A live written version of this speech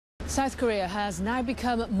South Korea has now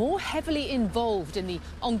become more heavily involved in the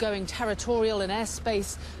ongoing territorial and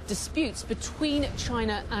airspace disputes between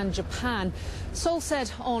China and Japan. Seoul said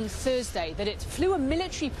on Thursday that it flew a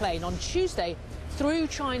military plane on Tuesday through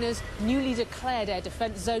China's newly declared air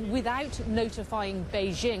defense zone without notifying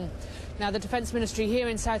Beijing. Now, the Defense Ministry here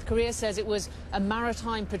in South Korea says it was a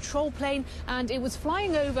maritime patrol plane and it was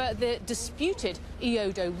flying over the disputed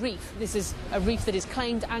Eodo Reef. This is a reef that is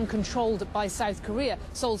claimed and controlled by South Korea.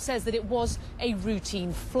 Seoul says that it was a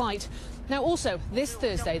routine flight. Now, also, this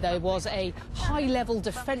Thursday, there was a high-level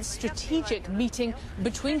defense strategic meeting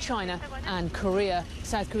between China and Korea.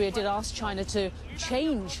 South Korea did ask China to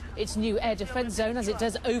change its new air defense zone as it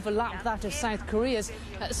does overlap that of South Korea's.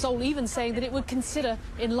 Seoul even saying that it would consider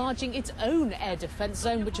enlarging its own air defense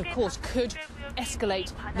zone, which, of course, could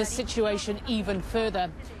escalate the situation even further.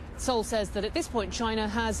 Seoul says that at this point, China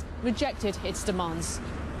has rejected its demands.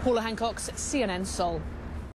 Paula Hancocks, CNN Seoul.